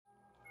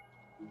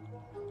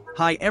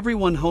Hi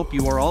everyone, hope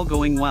you are all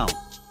going well.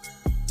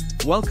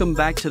 Welcome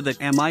back to the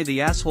Am I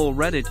the Asshole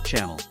Reddit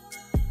channel.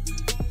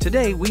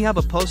 Today we have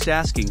a post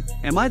asking,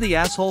 am I the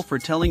asshole for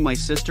telling my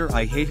sister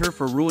I hate her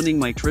for ruining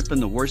my trip in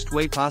the worst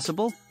way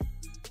possible?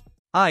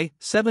 I,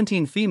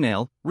 17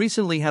 female,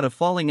 recently had a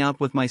falling out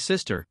with my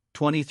sister,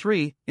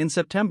 23, in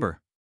September.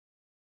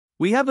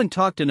 We haven't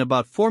talked in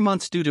about 4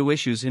 months due to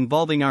issues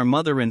involving our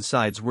mother, and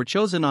sides were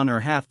chosen on her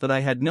half that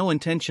I had no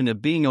intention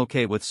of being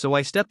okay with, so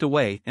I stepped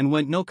away and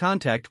went no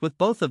contact with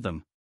both of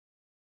them.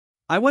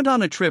 I went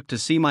on a trip to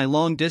see my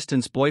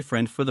long-distance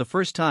boyfriend for the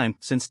first time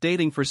since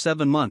dating for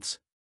 7 months.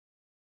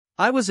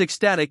 I was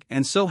ecstatic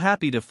and so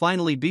happy to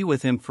finally be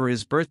with him for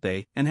his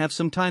birthday and have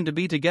some time to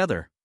be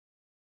together.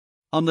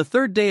 On the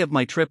 3rd day of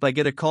my trip I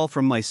get a call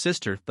from my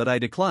sister that I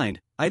declined.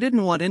 I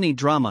didn't want any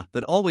drama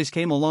that always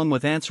came along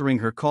with answering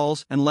her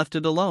calls and left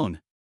it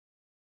alone.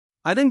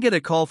 I then get a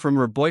call from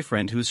her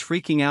boyfriend who's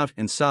freaking out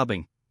and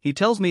sobbing. He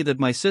tells me that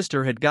my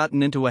sister had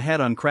gotten into a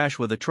head-on crash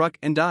with a truck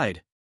and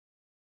died.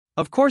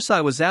 Of course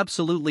I was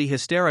absolutely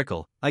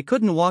hysterical. I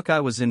couldn't walk,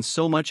 I was in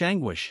so much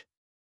anguish.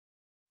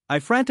 I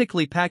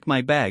frantically packed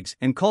my bags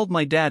and called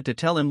my dad to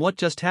tell him what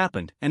just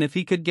happened and if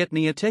he could get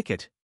me a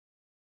ticket.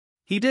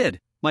 He did.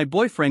 My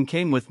boyfriend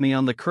came with me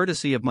on the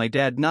courtesy of my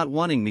dad not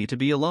wanting me to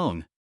be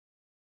alone.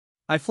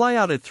 I fly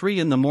out at 3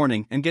 in the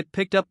morning and get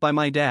picked up by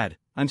my dad.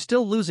 I'm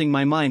still losing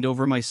my mind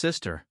over my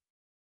sister.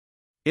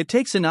 It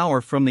takes an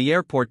hour from the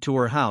airport to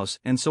her house,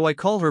 and so I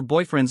call her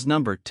boyfriend's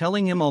number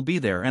telling him I'll be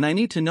there and I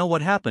need to know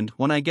what happened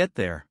when I get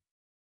there.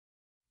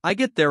 I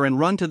get there and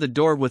run to the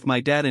door with my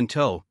dad in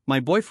tow. My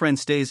boyfriend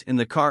stays in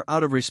the car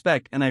out of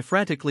respect and I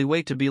frantically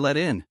wait to be let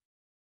in.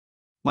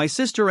 My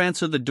sister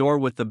answered the door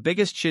with the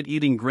biggest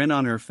shit-eating grin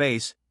on her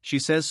face. She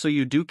says, "So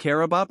you do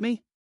care about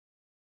me?"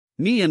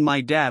 Me and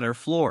my dad are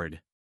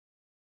floored.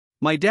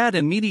 My dad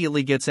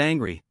immediately gets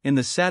angry, in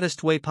the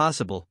saddest way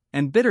possible,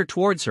 and bitter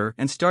towards her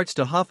and starts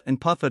to huff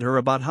and puff at her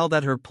about how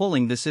that her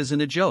pulling this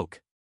isn't a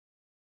joke.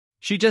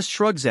 She just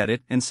shrugs at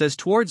it and says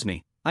towards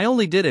me, "I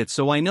only did it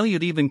so I know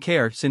you'd even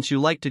care since you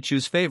like to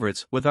choose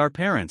favorites with our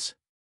parents."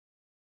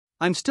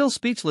 I'm still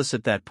speechless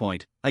at that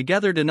point. I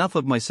gathered enough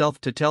of myself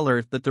to tell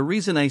her that the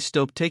reason I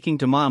stopped taking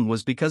to mom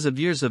was because of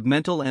years of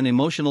mental and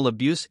emotional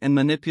abuse and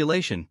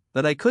manipulation,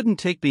 that I couldn't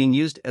take being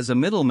used as a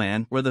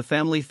middleman or the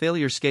family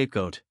failure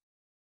scapegoat.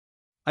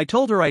 I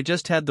told her I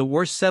just had the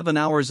worst 7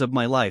 hours of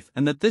my life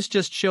and that this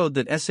just showed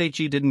that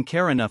SHE didn't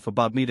care enough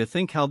about me to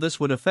think how this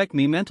would affect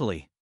me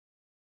mentally.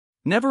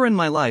 Never in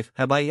my life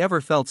have I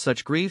ever felt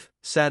such grief,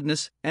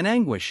 sadness, and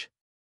anguish.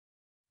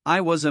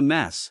 I was a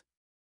mess.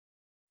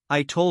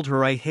 I told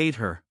her I hate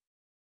her.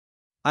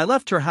 I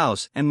left her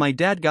house and my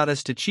dad got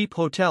us to a cheap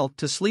hotel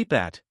to sleep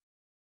at.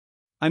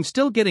 I'm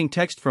still getting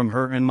text from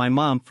her and my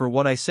mom for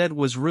what I said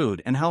was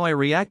rude and how I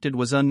reacted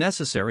was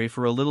unnecessary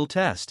for a little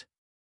test.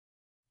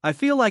 I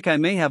feel like I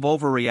may have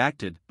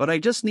overreacted, but I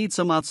just need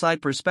some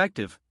outside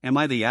perspective. Am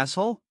I the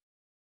asshole?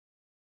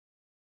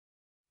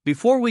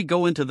 Before we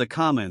go into the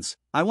comments,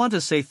 I want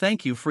to say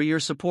thank you for your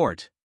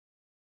support.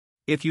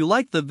 If you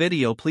liked the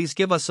video, please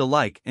give us a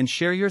like and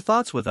share your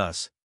thoughts with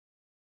us.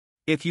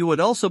 If you would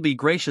also be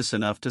gracious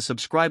enough to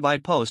subscribe, I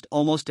post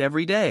almost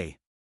every day.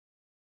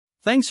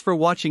 Thanks for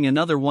watching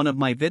another one of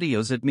my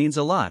videos, it means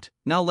a lot.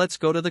 Now let's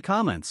go to the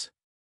comments.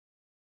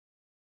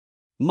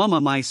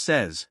 Mama Mai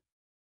says,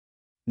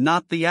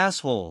 "Not the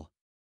asshole.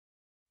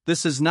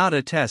 This is not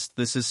a test,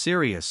 this is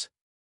serious.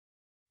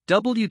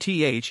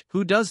 WTH,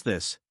 who does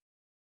this?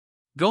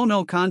 Go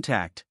no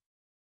contact.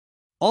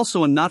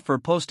 Also, and not for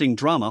posting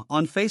drama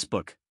on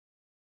Facebook.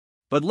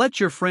 But let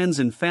your friends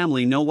and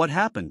family know what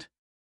happened.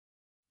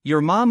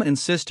 Your mom and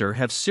sister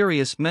have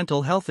serious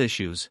mental health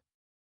issues."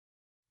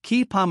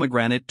 Key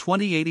Pomegranate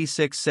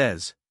 2086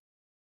 says,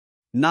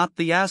 "Not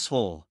the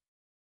asshole.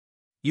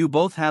 You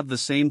both have the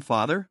same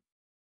father?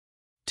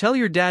 Tell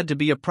your dad to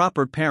be a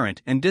proper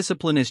parent and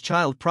discipline his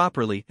child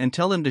properly, and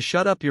tell him to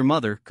shut up your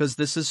mother, cause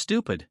this is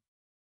stupid.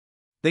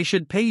 They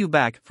should pay you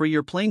back for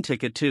your plane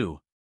ticket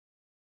too."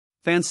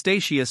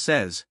 Fanstasia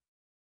says,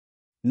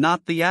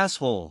 "Not the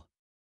asshole.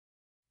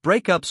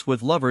 Breakups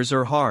with lovers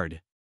are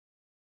hard.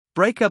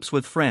 Breakups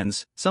with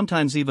friends,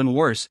 sometimes even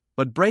worse,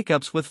 but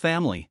breakups with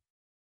family.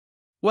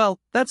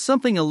 Well, that's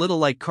something a little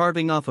like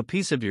carving off a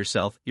piece of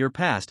yourself, your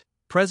past,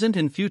 present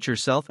and future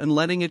self, and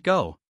letting it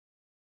go.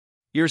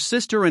 Your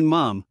sister and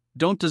mom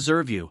don't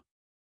deserve you.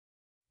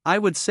 I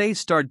would say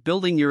start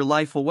building your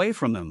life away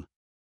from them.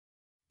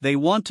 They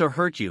want to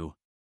hurt you.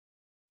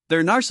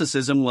 Their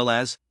narcissism will,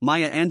 as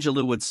Maya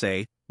Angelou would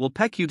say, will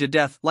peck you to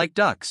death like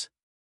ducks.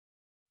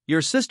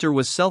 Your sister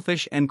was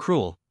selfish and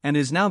cruel, and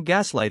is now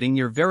gaslighting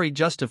your very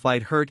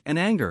justified hurt and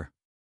anger."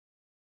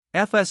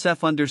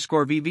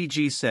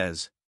 FSF_VVG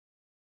says,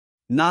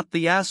 "Not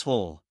the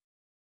asshole.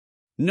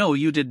 No,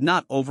 you did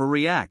not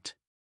overreact.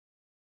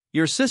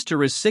 Your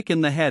sister is sick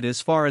in the head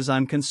as far as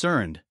I'm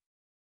concerned.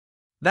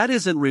 That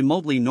isn't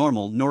remotely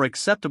normal nor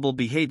acceptable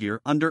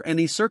behavior under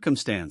any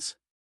circumstance."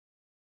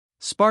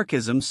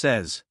 Sparkism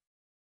says,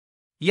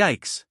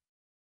 "Yikes.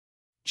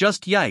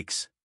 Just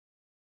yikes.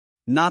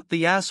 Not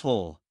the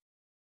asshole.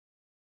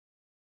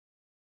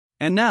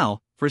 And now,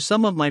 for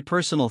some of my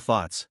personal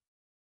thoughts.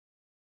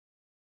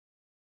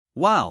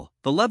 Wow,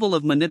 the level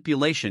of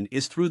manipulation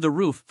is through the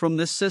roof from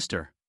this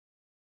sister.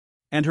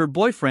 And her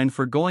boyfriend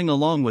for going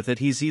along with it,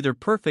 he's either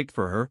perfect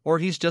for her or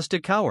he's just a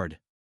coward.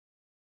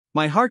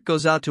 My heart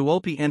goes out to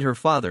Opie and her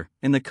father.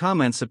 In the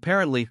comments,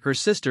 apparently her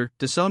sister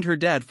disowned her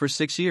dad for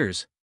 6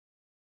 years.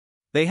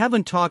 They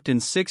haven't talked in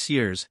 6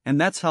 years, and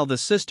that's how the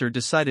sister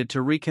decided to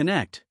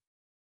reconnect.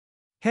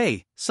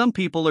 Hey, some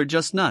people are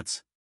just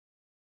nuts.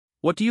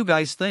 What do you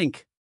guys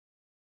think?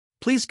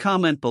 Please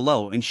comment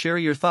below and share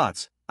your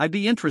thoughts. I'd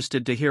be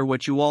interested to hear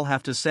what you all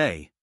have to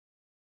say.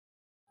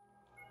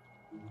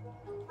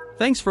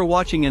 Thanks for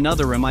watching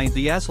another Am I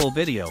the Asshole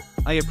video.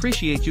 I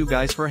appreciate you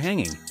guys for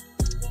hanging.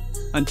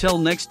 Until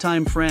next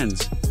time,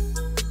 friends.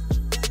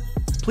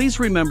 Please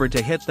remember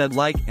to hit that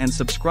like and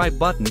subscribe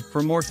button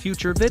for more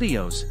future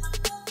videos.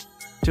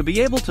 To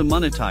be able to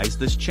monetize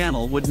this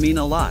channel would mean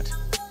a lot.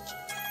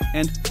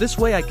 And this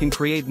way I can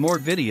create more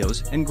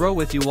videos and grow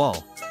with you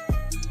all.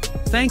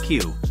 Thank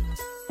you.